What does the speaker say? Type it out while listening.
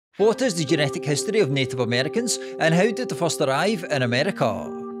What is the genetic history of Native Americans and how did they first arrive in America?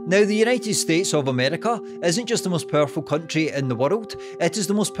 Now, the United States of America isn't just the most powerful country in the world, it is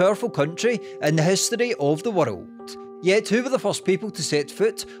the most powerful country in the history of the world. Yet, who were the first people to set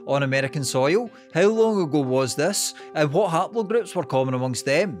foot on American soil? How long ago was this? And what haplogroups were common amongst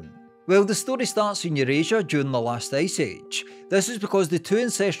them? Well, the story starts in Eurasia during the last ice age. This is because the two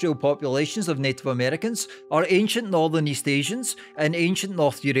ancestral populations of Native Americans are ancient Northern East Asians and ancient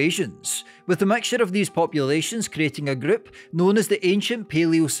North Eurasians, with the mixture of these populations creating a group known as the ancient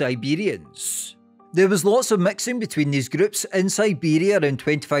Paleo-Siberians. There was lots of mixing between these groups in Siberia around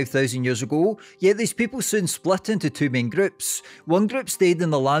 25,000 years ago, yet these people soon split into two main groups. One group stayed in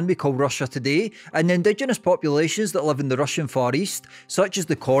the land we call Russia today, and the indigenous populations that live in the Russian Far East, such as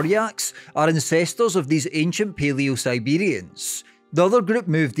the Koryaks, are ancestors of these ancient Paleo-Siberians. The other group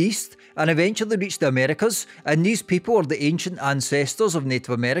moved east and eventually reached the Americas, and these people are the ancient ancestors of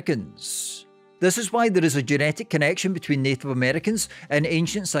Native Americans. This is why there is a genetic connection between Native Americans and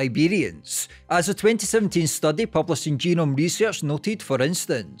ancient Siberians, as a 2017 study published in Genome Research noted, for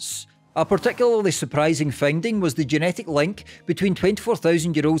instance. A particularly surprising finding was the genetic link between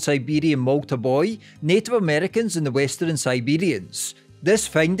 24,000-year-old Siberian Malta boy, Native Americans and the Western Siberians. This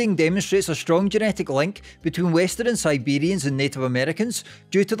finding demonstrates a strong genetic link between Western Siberians and Native Americans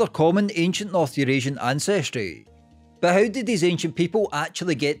due to their common ancient North Eurasian ancestry. But how did these ancient people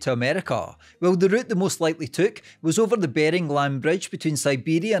actually get to America? Well, the route they most likely took was over the Bering Land Bridge between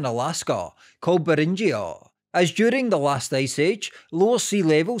Siberia and Alaska, called Beringia, as during the last ice age, lower sea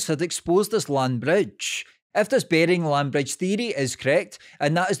levels had exposed this land bridge. If this Bering Land Bridge theory is correct,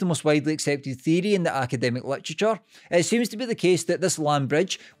 and that is the most widely accepted theory in the academic literature, it seems to be the case that this land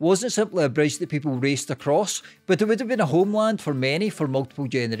bridge wasn't simply a bridge that people raced across, but it would have been a homeland for many for multiple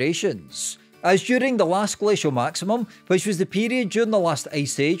generations. As during the last glacial maximum, which was the period during the last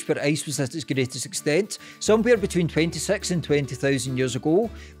ice age where ice was at its greatest extent, somewhere between 26 and 20,000 years ago,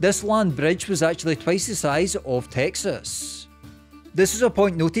 this land bridge was actually twice the size of Texas. This is a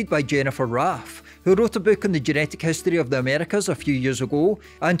point noted by Jennifer Raff, who wrote a book on the genetic history of the Americas a few years ago,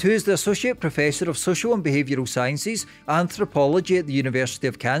 and who is the Associate Professor of Social and Behavioural Sciences Anthropology at the University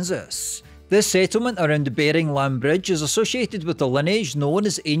of Kansas. This settlement around the Bering Land Bridge is associated with a lineage known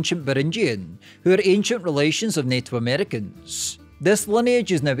as Ancient Beringian, who are ancient relations of Native Americans. This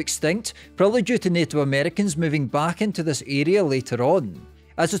lineage is now extinct, probably due to Native Americans moving back into this area later on.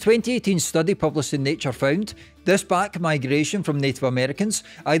 As a 2018 study published in Nature found, this back migration from Native Americans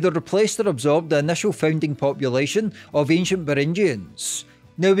either replaced or absorbed the initial founding population of ancient Beringians.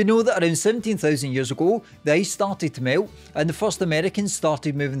 Now, we know that around 17,000 years ago, the ice started to melt and the first Americans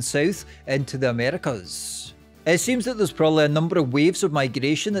started moving south into the Americas. It seems that there's probably a number of waves of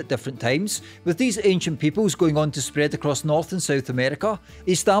migration at different times, with these ancient peoples going on to spread across North and South America,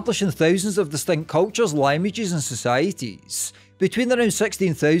 establishing thousands of distinct cultures, languages and societies. Between around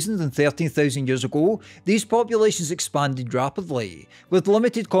 16,000 and 13,000 years ago, these populations expanded rapidly, with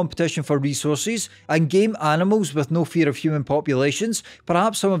limited competition for resources and game animals with no fear of human populations,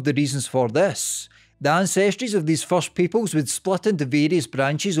 perhaps some of the reasons for this. The ancestries of these first peoples would split into various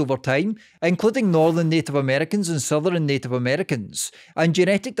branches over time, including Northern Native Americans and Southern Native Americans, and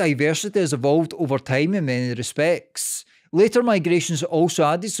genetic diversity has evolved over time in many respects. Later migrations also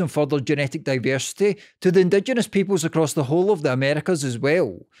added some further genetic diversity to the indigenous peoples across the whole of the Americas as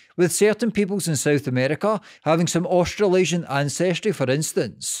well, with certain peoples in South America having some Australasian ancestry, for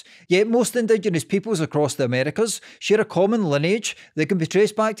instance. Yet most indigenous peoples across the Americas share a common lineage that can be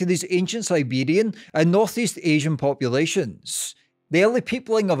traced back to these ancient Siberian and Northeast Asian populations. The early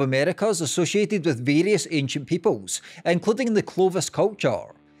peopling of America is associated with various ancient peoples, including the Clovis culture.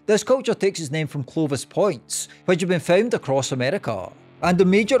 This culture takes its name from Clovis points, which have been found across America, and a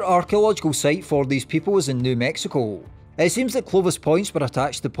major archaeological site for these people is in New Mexico. It seems that Clovis points were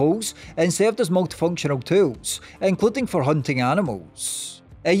attached to poles and served as multifunctional tools, including for hunting animals.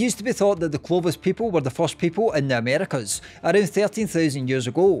 It used to be thought that the Clovis people were the first people in the Americas around 13,000 years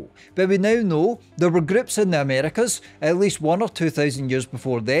ago, but we now know there were groups in the Americas at least 1,000 or 2,000 years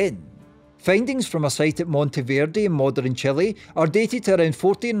before then. Findings from a site at Monteverde in modern Chile are dated to around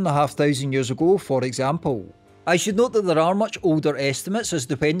 14,500 years ago, for example. I should note that there are much older estimates as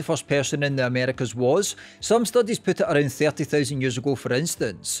to when the first person in the Americas was. Some studies put it around 30,000 years ago, for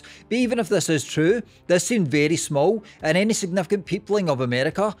instance. But even if this is true, this seemed very small, and any significant peopling of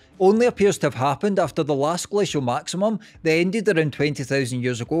America only appears to have happened after the last glacial maximum that ended around 20,000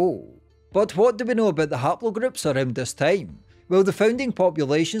 years ago. But what do we know about the haplogroups around this time? Well, the founding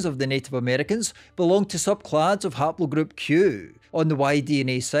populations of the Native Americans belonged to subclads of haplogroup Q on the Y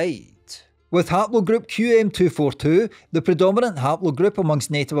DNA side. with haplogroup QM242 the predominant haplogroup amongst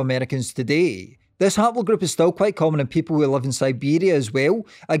Native Americans today. This haplogroup is still quite common in people who live in Siberia as well,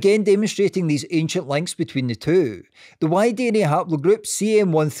 again demonstrating these ancient links between the two. The Y-DNA haplogroup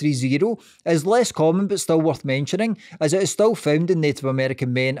CM130 is less common but still worth mentioning, as it is still found in Native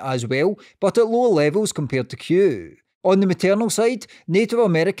American men as well, but at lower levels compared to Q. On the maternal side, Native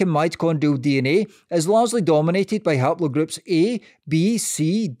American mitochondrial DNA is largely dominated by haplogroups A, B,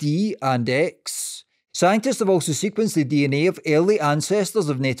 C, D, and X. Scientists have also sequenced the DNA of early ancestors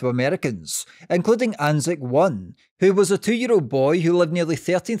of Native Americans, including Anzac I, who was a 2-year-old boy who lived nearly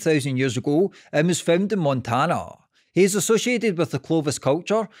 13,000 years ago and was found in Montana. He is associated with the Clovis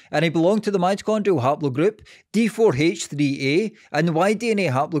culture, and he belonged to the mitochondrial haplogroup D4H3A and the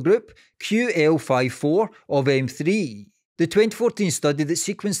Y-DNA haplogroup QL54 of M3. The 2014 study that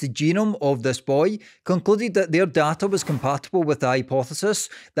sequenced the genome of this boy concluded that their data was compatible with the hypothesis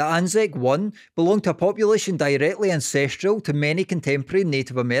that Anzac I belonged to a population directly ancestral to many contemporary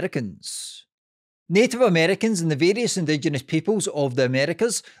Native Americans. Native Americans and the various indigenous peoples of the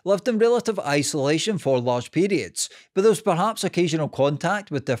Americas lived in relative isolation for large periods, but there was perhaps occasional contact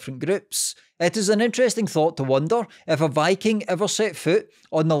with different groups. It is an interesting thought to wonder if a Viking ever set foot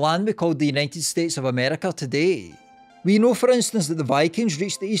on the land we call the United States of America today. We know, for instance, that the Vikings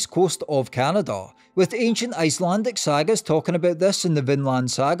reached the east coast of Canada, with ancient Icelandic sagas talking about this in the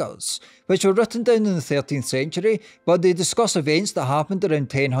Vinland sagas, which were written down in the 13th century, but they discuss events that happened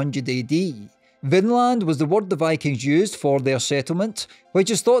around 1000 AD. Vinland was the word the Vikings used for their settlement,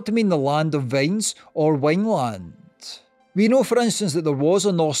 which is thought to mean the land of vines or wineland. We know, for instance, that there was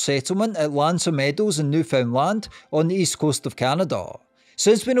a Norse settlement at Lansa Meadows in Newfoundland on the east coast of Canada.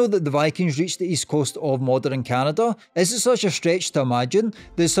 Since we know that the Vikings reached the east coast of modern Canada, is it such a stretch to imagine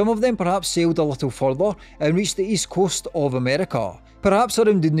that some of them perhaps sailed a little further and reached the east coast of America, perhaps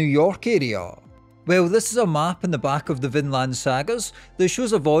around the New York area? Well, this is a map in the back of the Vinland sagas that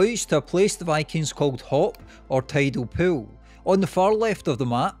shows a voyage to a place the Vikings called Hop or Tidal Pool, on the far left of the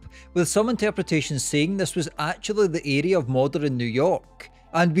map, with some interpretations saying this was actually the area of modern New York.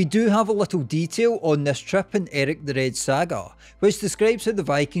 And we do have a little detail on this trip in Eric the Red saga, which describes how the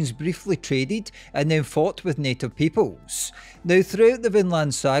Vikings briefly traded and then fought with native peoples. Now, throughout the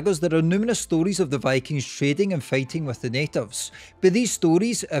Vinland sagas there are numerous stories of the Vikings trading and fighting with the natives, but these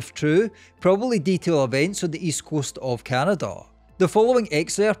stories, if true, probably detail events on the east coast of Canada. The following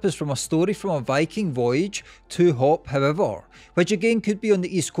excerpt is from a story from a Viking voyage to Hop, however, which again could be on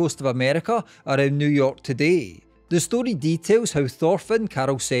the east coast of America around New York today. The story details how Thorfinn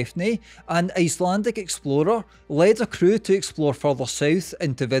Karlsefni, an Icelandic explorer, led a crew to explore further south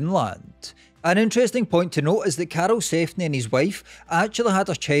into Vinland. An interesting point to note is that Karlsefni and his wife actually had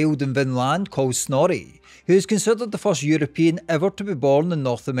a child in Vinland called Snorri, who is considered the first European ever to be born in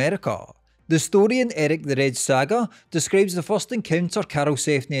North America. The story in Eric the Red saga describes the first encounter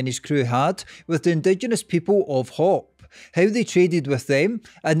Karlsefni and his crew had with the indigenous people of Hop, how they traded with them,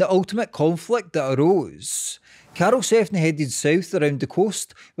 and the ultimate conflict that arose. Karlsefni headed south around the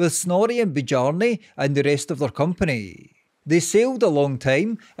coast with Snorri and Bjarni and the rest of their company. They sailed a long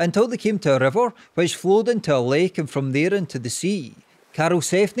time until they came to a river which flowed into a lake and from there into the sea.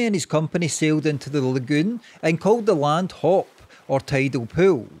 Karlsefni and his company sailed into the lagoon and called the land Hop or Tidal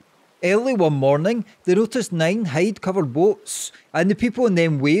Pool. Early one morning, they noticed 9 hide-covered boats, and the people in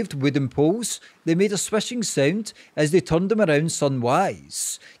them waved wooden poles. They made a swishing sound as they turned them around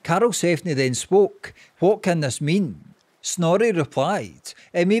sunwise. Karlsefni then spoke. "What can this mean?" Snorri replied,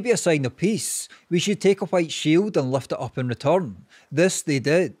 "It may be a sign of peace. We should take a white shield and lift it up in return." This they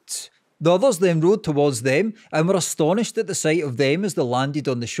did. The others then rowed towards them and were astonished at the sight of them as they landed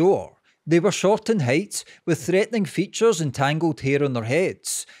on the shore. They were short in height, with threatening features and tangled hair on their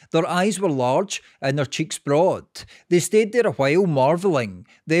heads. Their eyes were large and their cheeks broad. They stayed there a while, marvelling,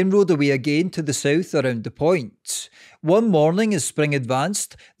 then rowed away again to the south around the point. One morning, as spring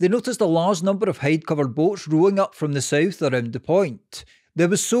advanced, they noticed a large number of hide-covered boats rowing up from the south around the point. There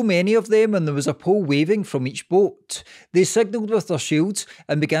was so many of them, and there was a pole waving from each boat. They signalled with their shields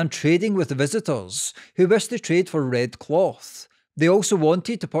and began trading with the visitors, who wished to trade for red cloth. They also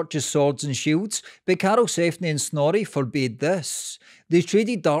wanted to purchase swords and shields, but Karlsefni and Snorri forbade this. They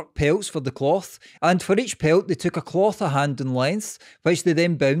traded dark pelts for the cloth, and for each pelt they took a cloth a hand in length, which they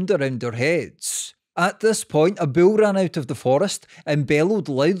then bound around their heads. At this point, a bull ran out of the forest and bellowed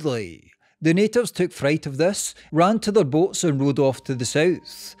loudly. The natives took fright of this, ran to their boats and rowed off to the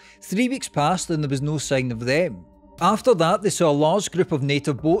south. 3 weeks passed and there was no sign of them. After that, they saw a large group of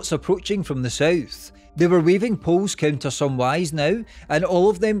native boats approaching from the south. They were waving poles counter some wise now, and all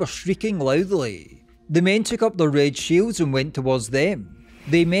of them were shrieking loudly. The men took up their red shields and went towards them.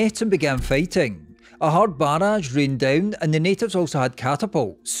 They met and began fighting. A hard barrage rained down, and the natives also had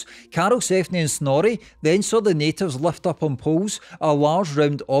catapults. Karlsefni and Snorri then saw the natives lift up on poles a large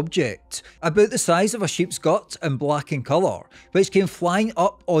round object, about the size of a sheep's gut and black in colour, which came flying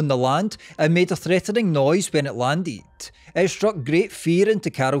up on the land and made a threatening noise when it landed. It struck great fear into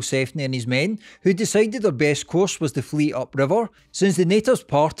Karlsefni and his men, who decided their best course was to flee upriver, since the natives'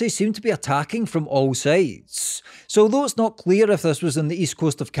 party seemed to be attacking from all sides. So although it's not clear if this was on the east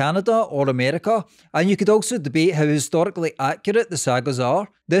coast of Canada or America, and you could also debate how historically accurate the sagas are,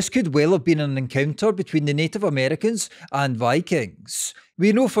 this could well have been an encounter between the Native Americans and Vikings.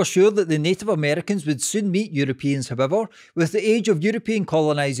 We know for sure that the Native Americans would soon meet Europeans, however, with the age of European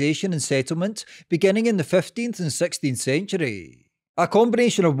colonisation and settlement beginning in the 15th and 16th century. A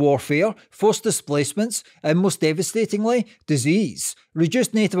combination of warfare, forced displacements, and most devastatingly, disease,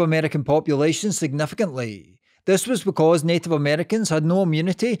 reduced Native American populations significantly. This was because Native Americans had no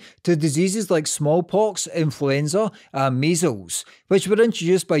immunity to diseases like smallpox, influenza, and measles, which were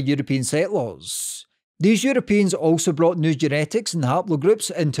introduced by European settlers. These Europeans also brought new genetics and haplogroups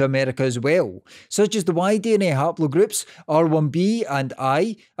into America as well, such as the Y-DNA haplogroups R1b and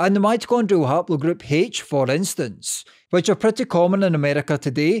I, and the mitochondrial haplogroup H, for instance, which are pretty common in America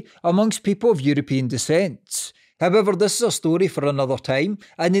today amongst people of European descent. However, this is a story for another time,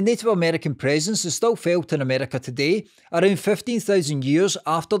 and the Native American presence is still felt in America today, around 15,000 years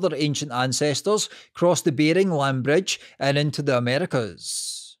after their ancient ancestors crossed the Bering Land Bridge and into the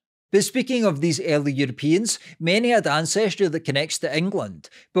Americas. But speaking of these early Europeans, many had ancestry that connects to England.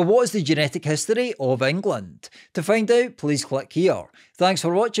 But what is the genetic history of England? To find out, please click here. Thanks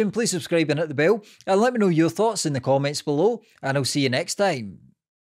for watching, please subscribe and hit the bell, and let me know your thoughts in the comments below, and I'll see you next time.